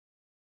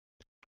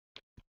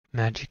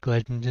Magic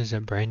Legends is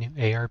a brand new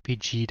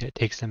ARPG that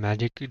takes the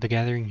Magic the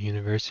Gathering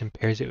universe and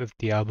pairs it with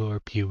Diablo or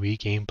PoE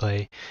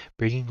gameplay,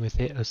 bringing with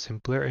it a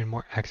simpler and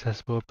more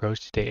accessible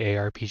approach to the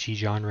ARPG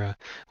genre,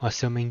 while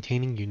still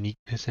maintaining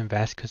uniqueness and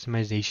vast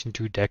customization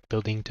through deck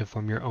building to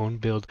form your own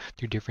build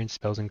through different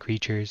spells and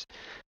creatures.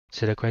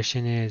 So the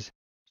question is,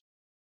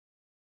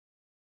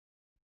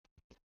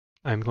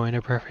 I'm going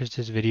to preface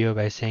this video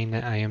by saying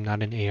that I am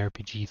not an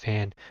ARPG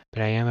fan,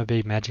 but I am a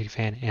big Magic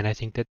fan, and I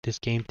think that this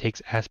game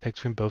takes aspects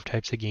from both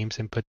types of games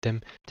and put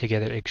them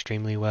together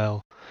extremely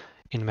well.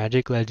 In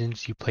Magic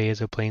Legends, you play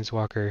as a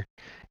planeswalker,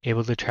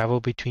 able to travel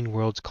between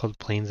worlds called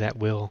planes at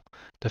will,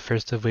 the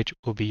first of which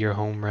will be your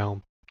home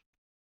realm.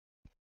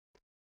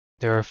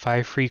 There are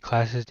 5 free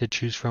classes to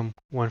choose from,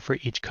 one for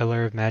each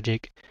color of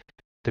Magic.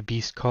 The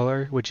Beast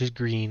Caller, which is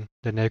green,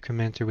 the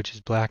Necromancer, which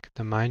is black,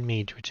 the Mind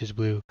Mage, which is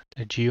blue,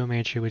 the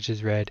Geomancer, which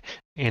is red,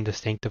 and the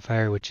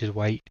Sanctifier, which is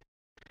white.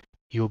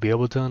 You will be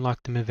able to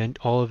unlock them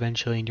all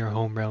eventually in your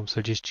home realm,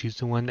 so just choose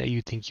the one that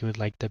you think you would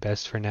like the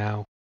best for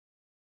now.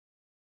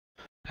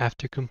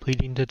 After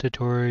completing the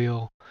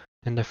tutorial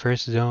in the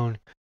first zone,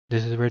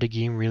 this is where the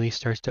game really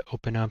starts to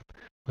open up,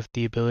 with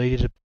the ability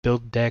to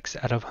build decks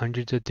out of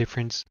hundreds of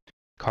different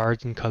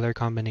cards and color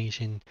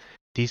combination.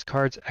 These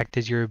cards act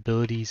as your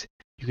abilities.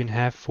 You can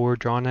have 4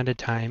 drawn at a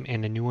time,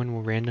 and a new one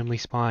will randomly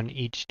spawn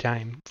each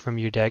time from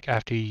your deck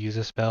after you use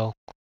a spell.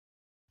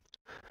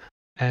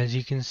 As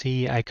you can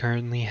see, I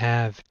currently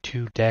have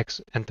 2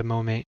 decks at the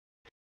moment.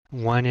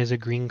 One is a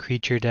green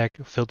creature deck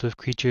filled with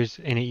creatures,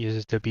 and it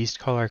uses the Beast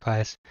Caller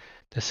class.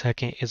 The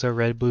second is a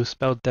red-blue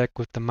spell deck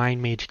with the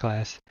Mind Mage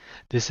class.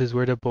 This is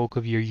where the bulk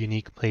of your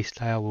unique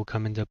playstyle will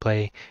come into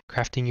play,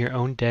 crafting your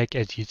own deck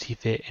as you see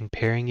fit and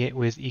pairing it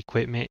with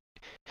equipment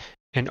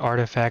and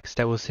artifacts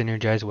that will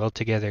synergize well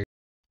together.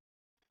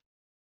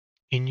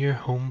 In your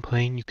home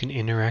plane, you can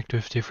interact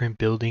with different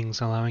buildings,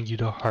 allowing you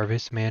to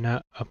harvest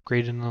mana,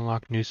 upgrade and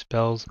unlock new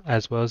spells,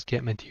 as well as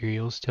get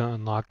materials to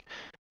unlock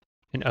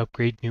and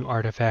upgrade new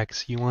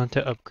artifacts. You want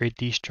to upgrade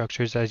these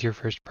structures as your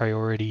first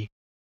priority.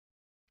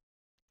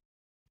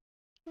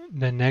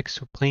 The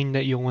next plane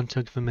that you'll want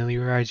to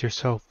familiarize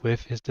yourself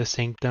with is the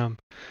Sanctum.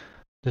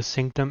 The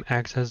Sanctum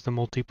acts as the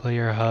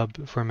multiplayer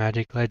hub for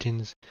Magic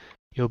Legends.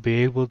 You'll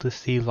be able to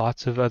see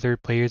lots of other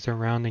players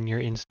around in your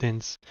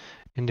instance,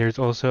 and there's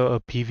also a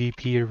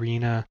PvP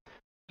arena,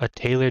 a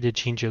tailor to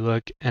change your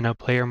look, and a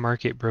player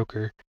market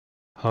broker.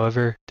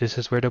 However, this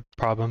is where the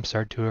problems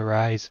start to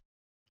arise.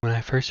 When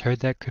I first heard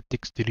that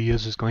Cryptic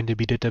Studios was going to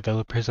be the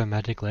developers of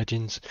Magic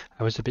Legends,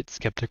 I was a bit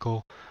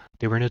skeptical.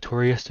 They were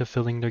notorious to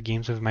filling their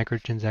games with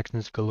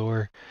microtransactions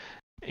galore,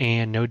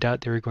 and no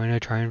doubt they were going to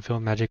try and fill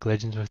Magic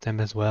Legends with them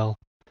as well.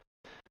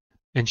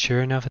 And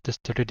sure enough, at the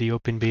start of the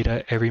open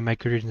beta, every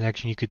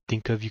microtransaction you could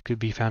think of could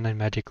be found in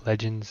Magic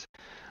Legends.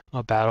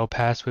 A battle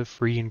pass with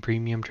free and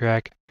premium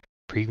track,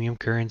 premium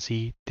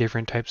currency,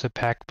 different types of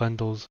pack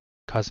bundles,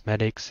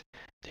 cosmetics.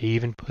 They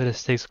even put a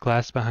 6th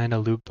class behind a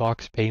loot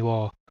box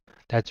paywall.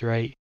 That's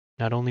right,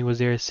 not only was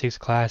there a 6th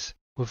class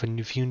with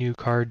a few new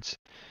cards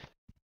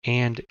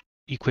and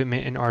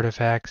equipment and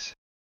artifacts,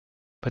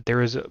 but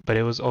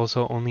it was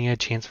also only a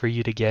chance for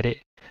you to get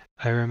it.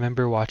 I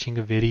remember watching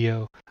a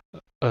video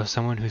of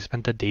someone who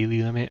spent a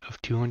daily limit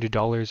of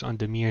 $200 on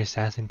Dimir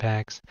Assassin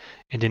packs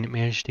and didn't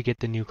manage to get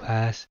the new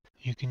class.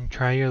 You can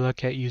try your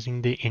luck at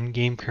using the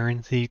in-game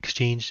currency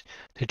exchange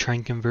to try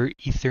and convert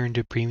Ether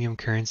into premium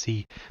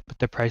currency, but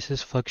the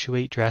prices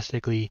fluctuate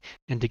drastically,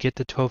 and to get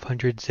the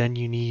 1200 Zen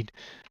you need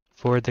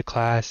for the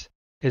class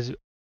is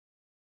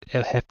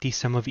a hefty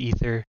sum of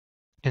Ether,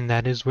 and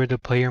that is where the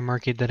player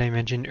market that I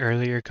mentioned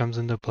earlier comes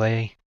into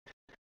play.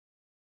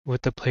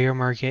 With the player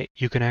market,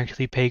 you can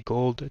actually pay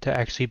gold to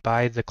actually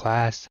buy the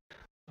class.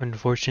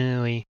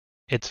 Unfortunately,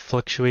 it's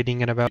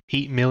fluctuating at about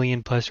 8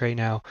 million plus right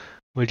now,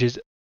 which is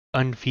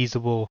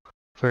unfeasible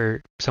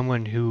for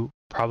someone who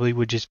probably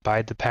would just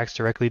buy the packs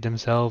directly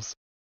themselves.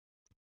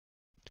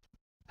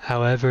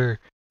 However,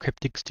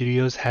 Cryptic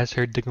Studios has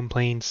heard the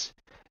complaints,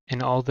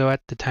 and although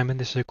at the time of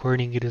this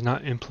recording it is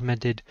not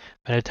implemented,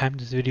 by the time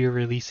this video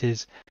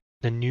releases,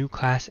 the new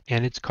class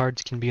and its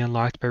cards can be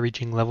unlocked by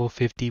reaching level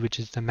 50, which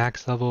is the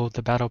max level of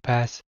the Battle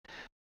Pass,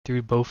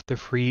 through both the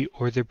free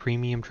or the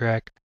premium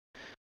track.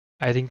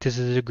 I think this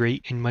is a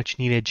great and much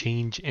needed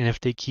change, and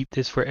if they keep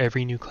this for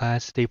every new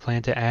class they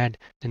plan to add,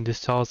 then this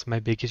solves my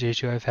biggest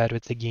issue I've had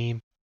with the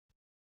game.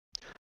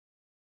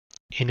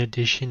 In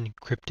addition,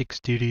 Cryptic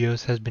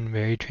Studios has been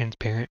very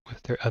transparent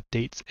with their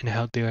updates and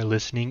how they are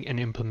listening and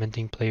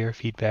implementing player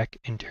feedback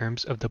in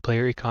terms of the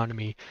player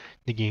economy,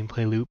 the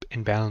gameplay loop,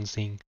 and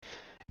balancing.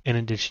 In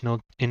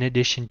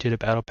addition to the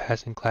Battle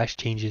Pass and class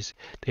changes,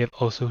 they have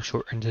also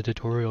shortened the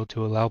tutorial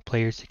to allow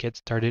players to get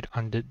started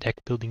on the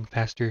deck building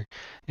faster,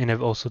 and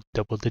have also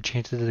doubled the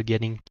chances of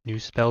getting new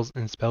spells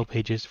and spell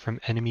pages from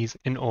enemies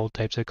and all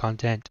types of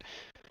content.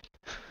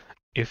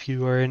 If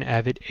you are an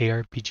avid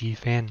ARPG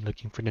fan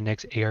looking for the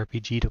next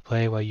ARPG to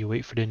play while you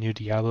wait for the new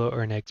Diablo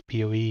or next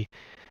PoE,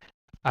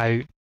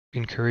 I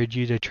encourage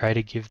you to try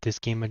to give this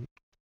game a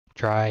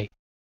try.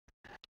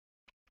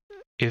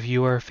 If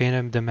you are a fan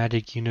of the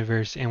Magic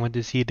universe and want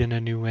to see it in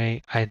a new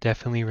way, I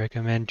definitely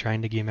recommend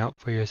trying the game out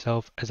for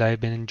yourself, as I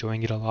have been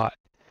enjoying it a lot.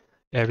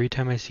 Every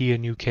time I see a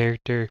new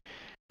character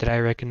that I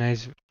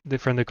recognize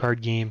from the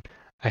card game,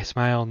 I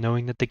smile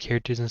knowing that the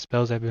characters and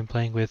spells I've been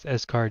playing with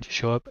as cards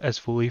show up as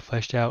fully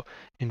fleshed out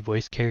and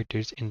voiced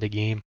characters in the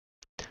game.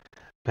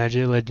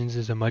 Magic Legends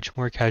is a much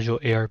more casual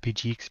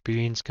ARPG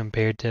experience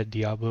compared to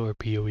Diablo or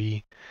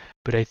PoE,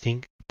 but I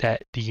think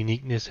that the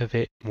uniqueness of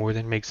it more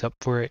than makes up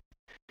for it.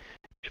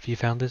 If you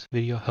found this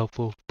video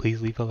helpful, please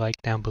leave a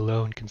like down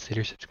below and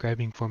consider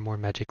subscribing for more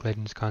Magic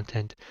Legends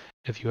content.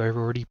 If you are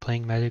already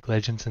playing Magic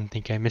Legends and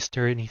think I missed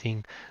or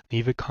anything,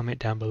 leave a comment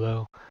down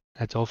below.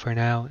 That's all for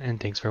now, and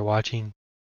thanks for watching.